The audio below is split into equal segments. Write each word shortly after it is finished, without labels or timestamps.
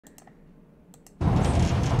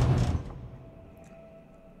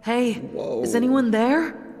Hey, Whoa. is anyone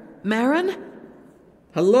there? Marin?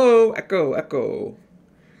 Hello, Echo, Echo.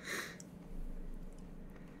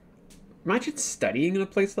 Imagine studying in a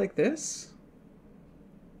place like this.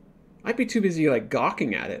 I'd be too busy like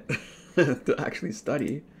gawking at it to actually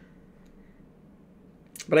study.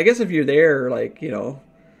 But I guess if you're there, like,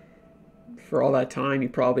 for all that time, you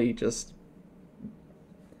probably just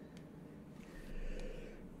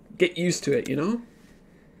get used to it.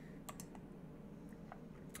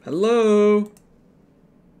 Hello.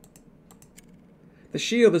 The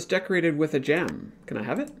shield is decorated with a gem. Can I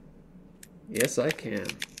have it? Yes, I can.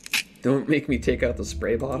 Don't make me take out the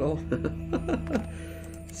spray bottle.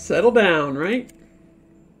 Settle down, right?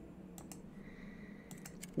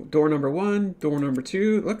 Door number 1, door number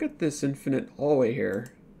 2. Look at this infinite hallway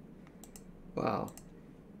here. Wow.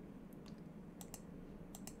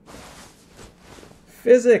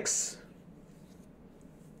 Physics!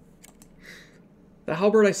 The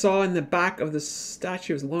halberd I saw in the back of the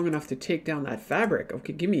statue is long enough to take down that fabric.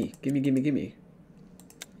 Okay, gimme.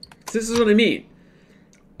 This is what I mean.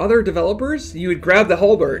 Other developers, you would grab the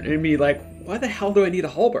halberd and be like, why the hell do I need a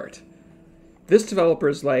halberd? This developer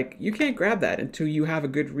is like, you can't grab that until you have a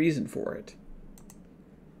good reason for it.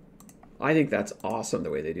 I think that's awesome the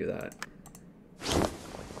way they do that.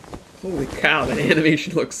 Holy cow, that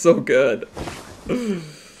animation looks so good.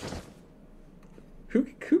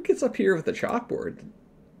 Who gets up here with a chalkboard?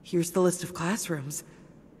 Here's the list of classrooms.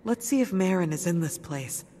 Let's see if Marin is in this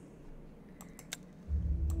place.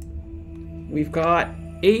 We've got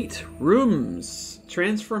 8 rooms.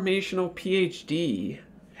 Transformational PhD.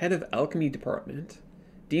 Head of Alchemy Department.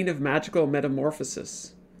 Dean of Magical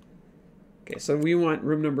Metamorphosis. Okay, so we want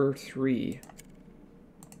room number 3.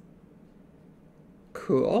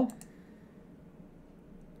 Cool.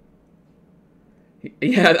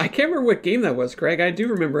 Yeah, I can't remember what game that was, Craig. I do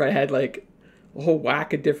remember I had like a whole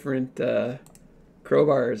whack of different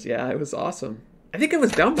crowbars. Yeah, it was awesome. I think it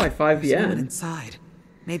was done by 5 There's no one yen. inside.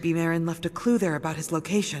 Maybe Marin left a clue there about his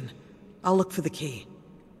location. I'll look for the key.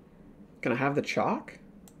 Can I have the chalk?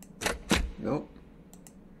 Nope.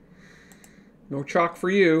 No chalk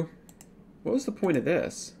for you. What was the point of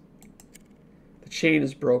this? The chain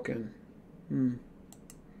is broken.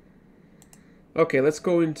 Okay, let's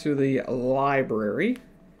go into the library.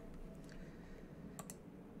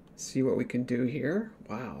 See what we can do here.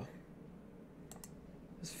 Wow.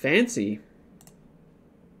 It's fancy.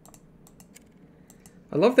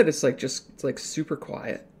 I love that it's like it's like super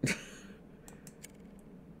quiet.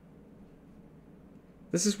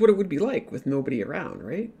 This is what it would be like with nobody around,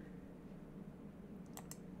 right?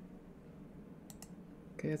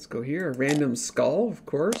 Okay, let's go here. A random skull, of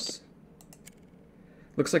course.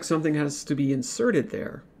 Looks like something has to be inserted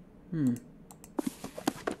there.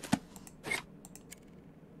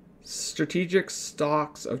 Strategic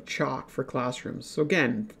stocks of chalk for classrooms. So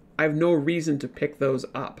again, I have no reason to pick those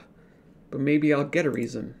up. But maybe I'll get a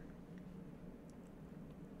reason.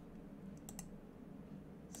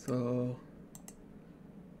 So...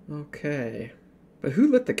 okay. But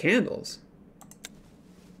who lit the candles?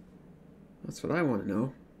 That's what I want to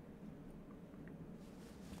know.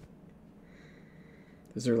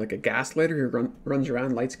 Is there like a gaslighter who runs around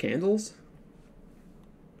and lights candles?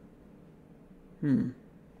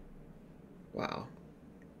 Wow.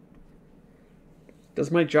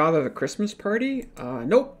 Does my job have a Christmas party?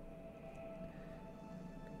 Nope.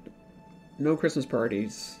 No Christmas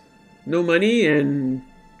parties. No money and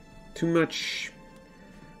too much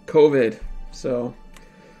COVID. So,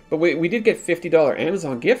 but we did get $50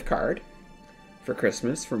 Amazon gift card for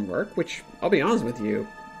Christmas from work, which I'll be honest with you,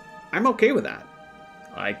 I'm okay with that.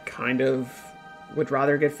 I kind of would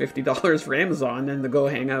rather get $50 for Amazon than to go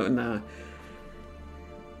hang out in a,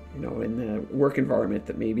 in a work environment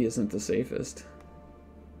that maybe isn't the safest.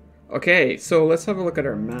 Okay, so let's have a look at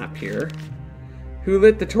our map here. Who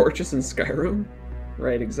lit the torches in Skyrim?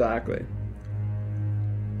 Right, exactly.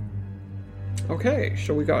 Okay,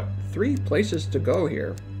 so we got 3 places to go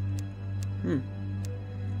here.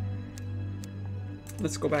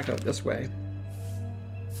 Let's go back out this way.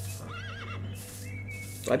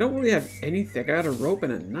 So I don't really have anything. I got a rope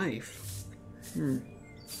and a knife.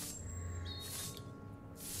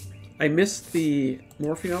 I missed the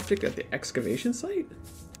morphine object at the excavation site?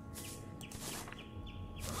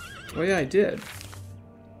 Oh yeah, I did.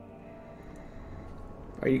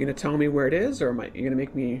 Are you going to tell me where it is, or are you going to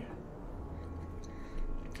make me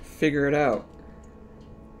figure it out?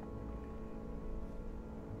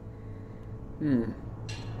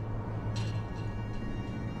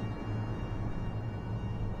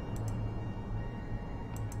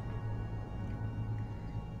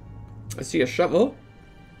 I see a shovel.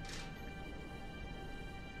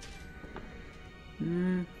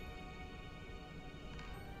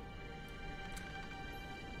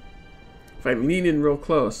 If I lean in real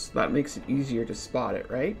close, that makes it easier to spot it,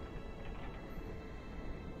 right?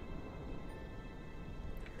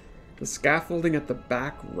 The scaffolding at the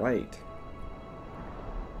back right.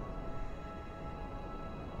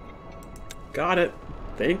 Got it.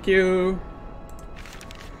 Thank you.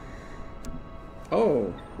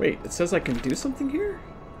 Oh, wait. It says I can do something here?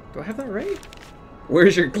 Do I have that right?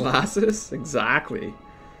 Where's your glasses? Exactly.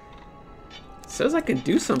 It says I can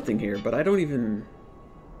do something here, but I don't even...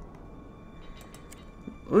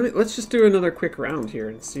 Let's just do another quick round here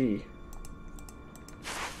and see.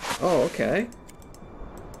 Oh, okay.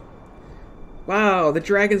 Wow, the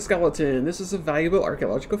dragon skeleton. This is a valuable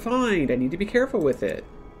archaeological find. I need to be careful with it.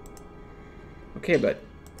 Okay, but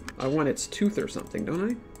I want its tooth or something,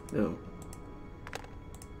 don't I? No.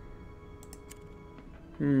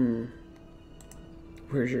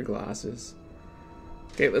 Where's your glasses?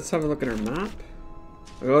 Okay, let's have a look at our map.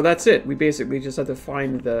 Oh, that's it. We basically just had to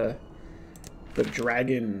find the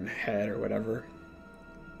dragon head or whatever.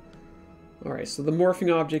 Alright, so the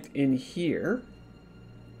morphing object in here.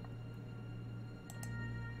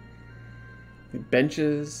 The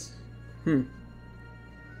benches.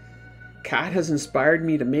 Cat has inspired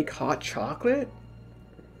me to make hot chocolate.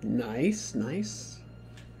 Nice, nice.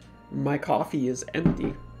 My coffee is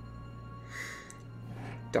empty.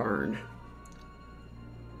 Darn.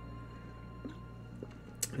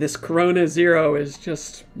 This Corona Zero is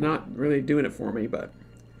just not really doing it for me, but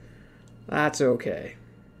that's okay.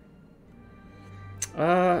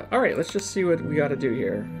 Alright, let's just see what we gotta do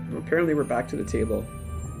here. Apparently we're back to the table.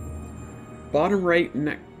 Bottom right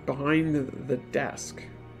neck behind the desk.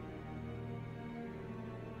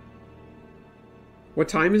 What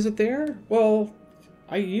time is it there? Well,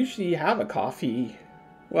 I usually have a coffee.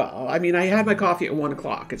 Well, I mean, I had my coffee at 1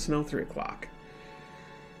 o'clock. It's now 3 o'clock.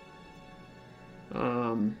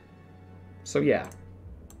 So yeah.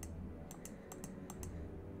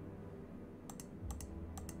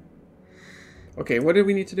 Okay, what do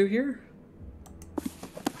we need to do here?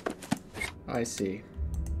 I see.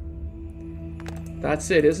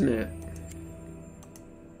 That's it, isn't it?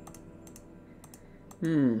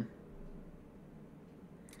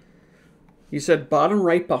 You said bottom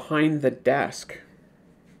right behind the desk.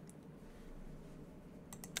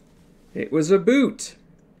 It was a boot.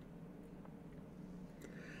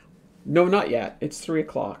 No, not yet. It's 3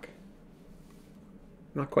 o'clock.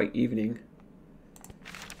 Not quite evening.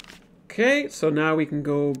 Okay, so now we can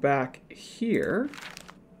go back here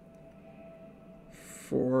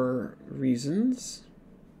for reasons.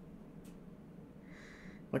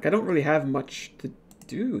 Like, I don't really have much to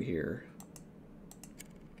do here.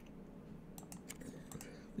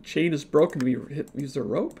 The chain is broken. Do we use the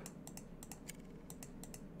rope?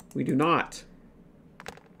 We do not.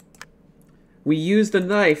 We used a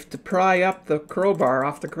knife to pry up the crowbar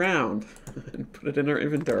off the ground and put it in our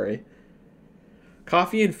inventory.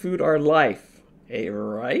 Coffee and food are life. Eh,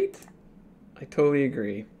 right? I totally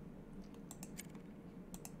agree.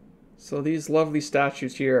 So these lovely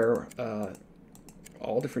statues here are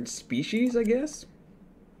all different species, I guess?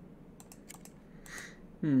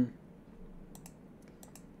 I'm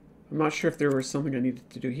not sure if there was something I needed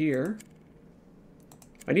to do here.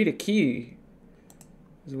 I need a key,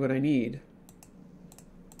 is what I need.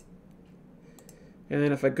 And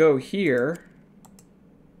then if I go here,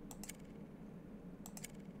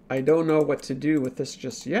 I don't know what to do with this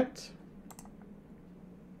just yet.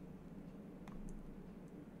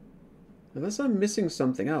 Unless I'm missing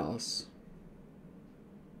something else.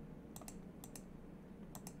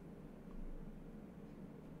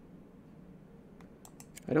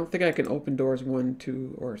 I don't think I can open doors 1,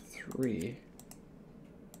 2, or 3.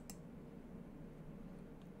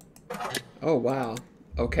 Oh, wow.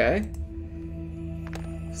 Okay.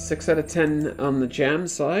 6 out of 10 on the jam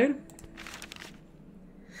side.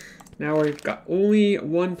 Now we've got only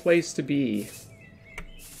one place to be.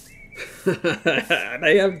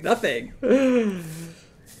 I have nothing.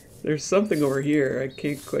 There's something over here. I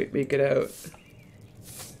can't quite make it out.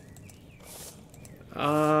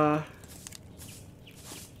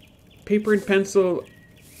 Paper and pencil.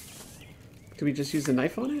 Do we just use the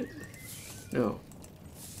knife on it? No.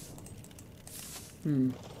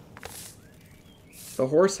 The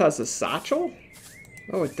horse has a satchel?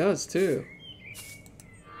 Oh, it does too.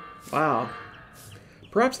 Wow.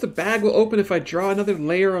 Perhaps the bag will open if I draw another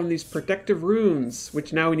layer on these protective runes,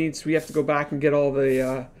 which now we have to go back and get all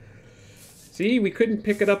the, See, we couldn't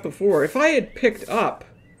pick it up before. If I had picked up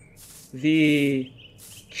the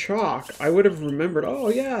chalk, I would have remembered, oh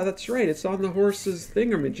yeah, that's right, it's on the horse's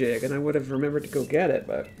thingamajig, and I would have remembered to go get it,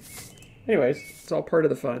 but Anyways, it's all part of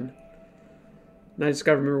the fun. Now I just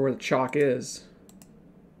gotta remember where the chalk is.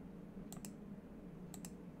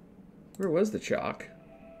 Where was the chalk?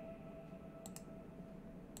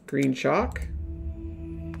 Green chalk?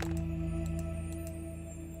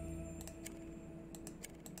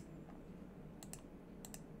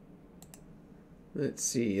 Let's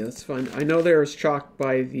see, let's find... I know there was chalk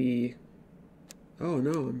by the... Oh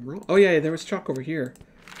no, I'm wrong. Oh yeah, there was chalk over here.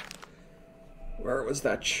 Where was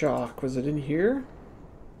that chalk? Was it in here?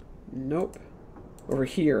 Nope. Over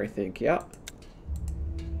here, I think, yeah.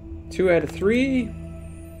 2 out of 3.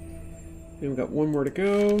 And we've got 1 more to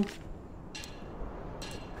go.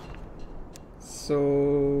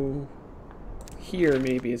 So... here,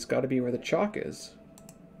 maybe, it's got to be where the chalk is.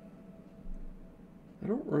 I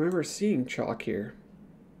don't remember seeing chalk here.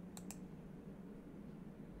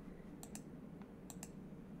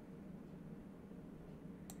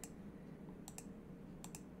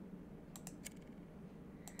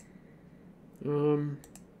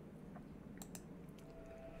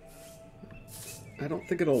 I don't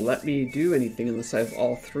think it'll let me do anything unless I have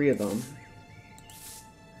all 3 of them.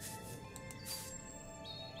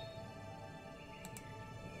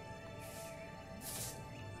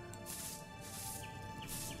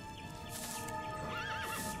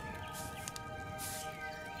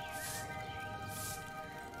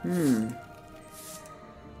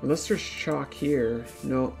 Unless there's chalk here.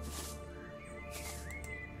 No.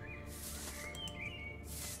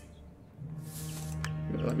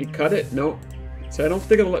 Let me cut it? Nope. So I don't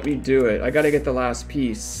think it'll let me do it. I gotta get the last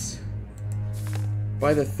piece.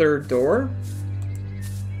 By the 3rd door?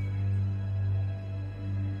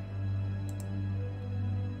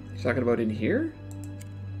 Talking about in here?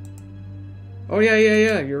 Oh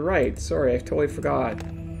yeah, you're right. Sorry, I totally forgot.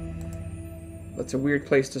 That's a weird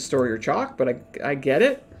place to store your chalk, but I get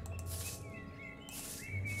it.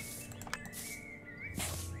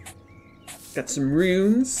 Got some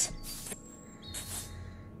runes.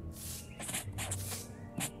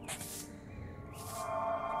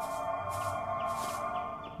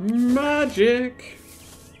 Magic.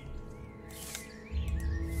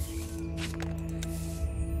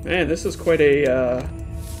 Man, this is quite a,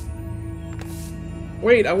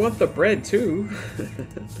 Wait, I want the bread too.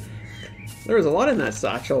 There was a lot in that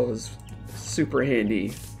satchel. It was super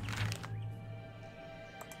handy.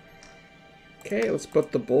 Okay, let's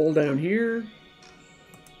put the bowl down here.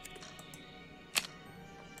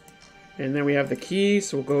 And then we have the key,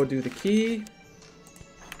 so we'll go do the key.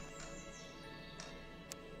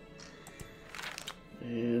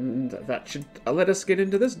 And that should let us get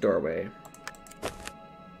into this doorway.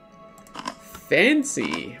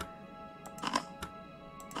 Fancy!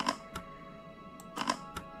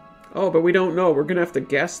 Oh, but we don't know. We're gonna have to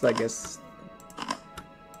guess, I guess,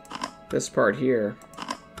 this part here.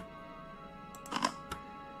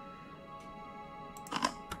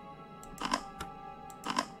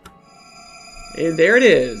 And there it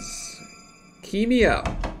is. Key me up.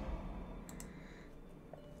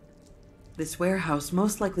 This warehouse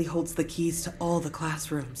most likely holds the keys to all the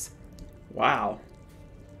classrooms. Wow.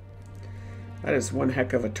 That is one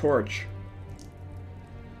heck of a torch.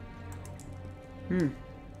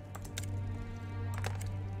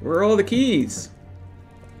 Where are all the keys?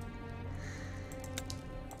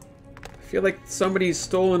 I feel like somebody's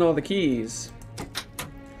stolen all the keys.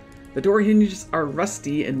 The door hinges are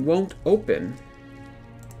rusty and won't open.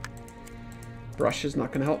 Brush is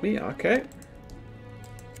not going to help me. Okay.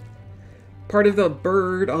 Part of the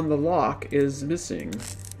bird on the lock is missing.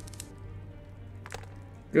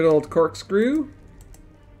 Good old corkscrew.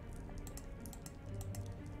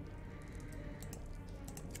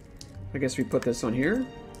 I guess we put this on here.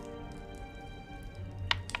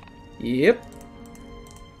 Yep.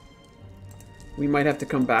 We might have to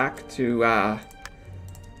come back to,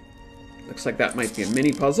 looks like that might be a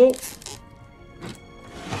mini puzzle.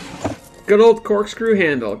 Good old corkscrew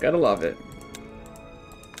handle. Gotta love it.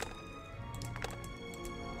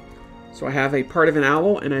 So I have a part of an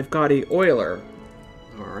owl and I've got a oiler.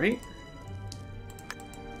 Alright.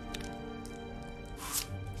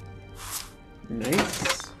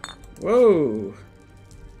 Nice. Whoa.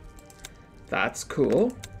 That's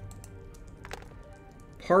cool.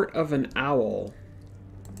 Part of an owl.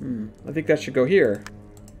 I think that should go here.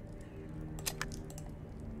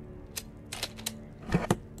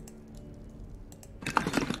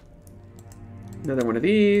 Another one of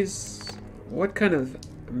these. What kind of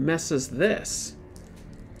mess is this?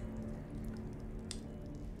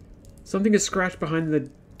 Something is scratched behind the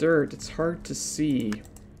dirt. It's hard to see.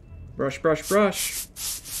 Brush, brush, brush.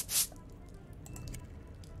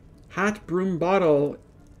 Hat, broom, bottle.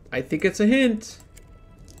 I think it's a hint.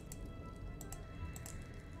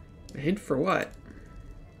 A hint for what?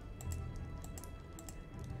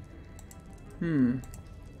 Okay,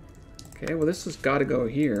 well this has got to go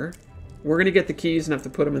here. We're going to get the keys and have to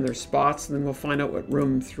put them in their spots, and then we'll find out what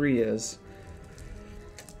room 3 is.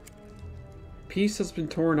 Piece has been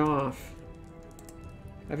torn off.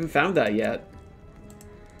 I haven't found that yet.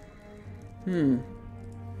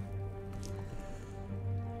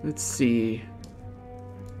 Let's see.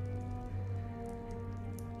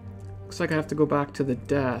 Looks like I have to go back to the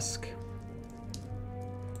desk.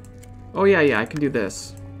 Oh yeah, I can do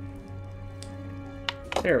this.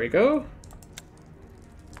 There we go.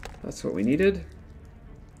 That's what we needed.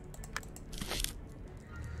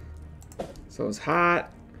 So it's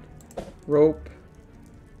hat, rope,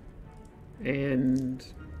 and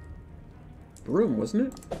broom,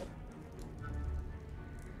 wasn't it?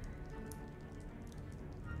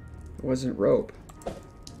 It wasn't rope.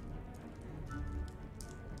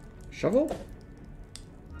 Shovel?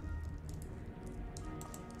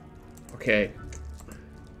 Okay.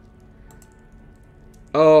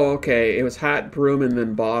 Oh, okay. It was hat, broom, and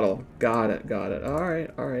then bottle. Got it, got it.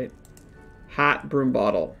 Alright. Hat, broom,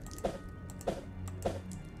 bottle.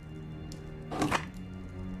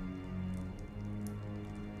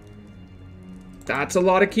 That's a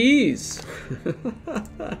lot of keys.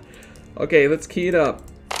 Okay, let's key it up.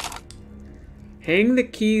 Hang the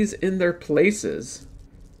keys in their places.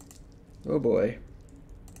 Oh boy.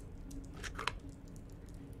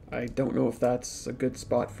 I don't know if that's a good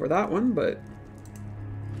spot for that one, but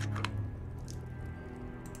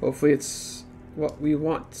hopefully it's what we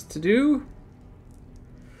want to do.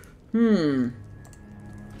 No,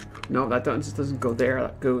 that just doesn't go there.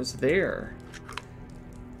 That goes there.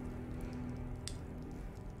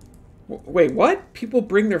 Wait, what? People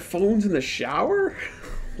bring their phones in the shower?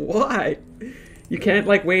 Why? You can't,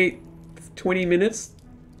 like, wait 20 minutes?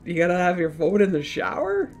 You gotta have your phone in the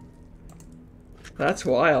shower? That's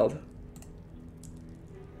wild.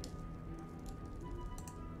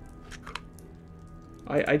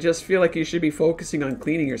 I just feel like you should be focusing on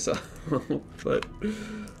cleaning yourself. But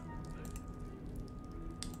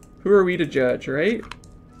who are we to judge, right?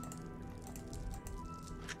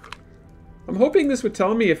 I'm hoping this would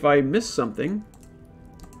tell me if I missed something.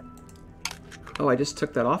 Oh, I just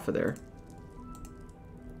took that off of there.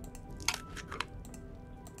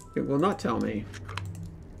 It will not tell me.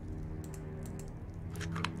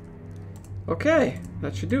 Okay,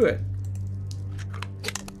 that should do it.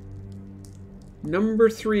 Number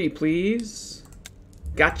 3, please.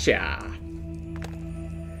 Gotcha.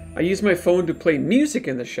 I use my phone to play music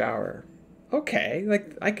in the shower. Okay,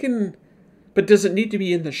 like I can... But does it need to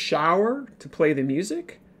be in the shower to play the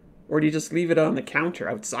music? Or do you just leave it on the counter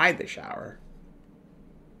outside the shower?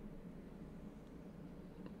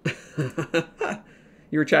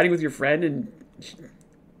 You were chatting with your friend and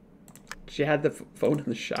she had the phone in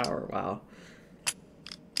the shower. Wow.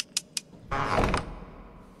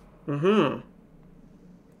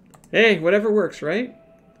 Hey, whatever works, right?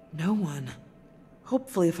 No one.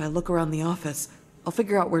 Hopefully if I look around the office, I'll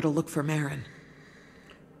figure out where to look for Marin.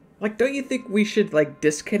 Like, don't you think we should, like,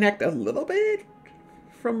 disconnect a little bit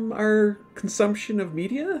from our consumption of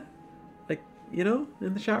media? Like, you know,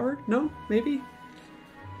 in the shower? No? Maybe?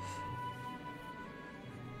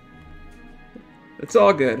 It's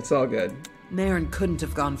all good. It's all good. Marin couldn't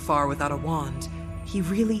have gone far without a wand. He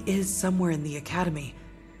really is somewhere in the academy.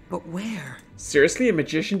 But where? Seriously, a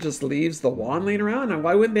magician just leaves the wand laying around? And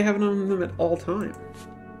why wouldn't they have it on them at all time?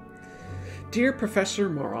 Dear Professor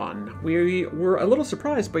Moron, we were a little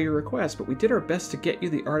surprised by your request, but we did our best to get you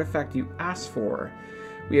the artifact you asked for.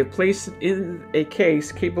 We have placed it in a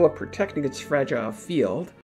case capable of protecting its fragile field.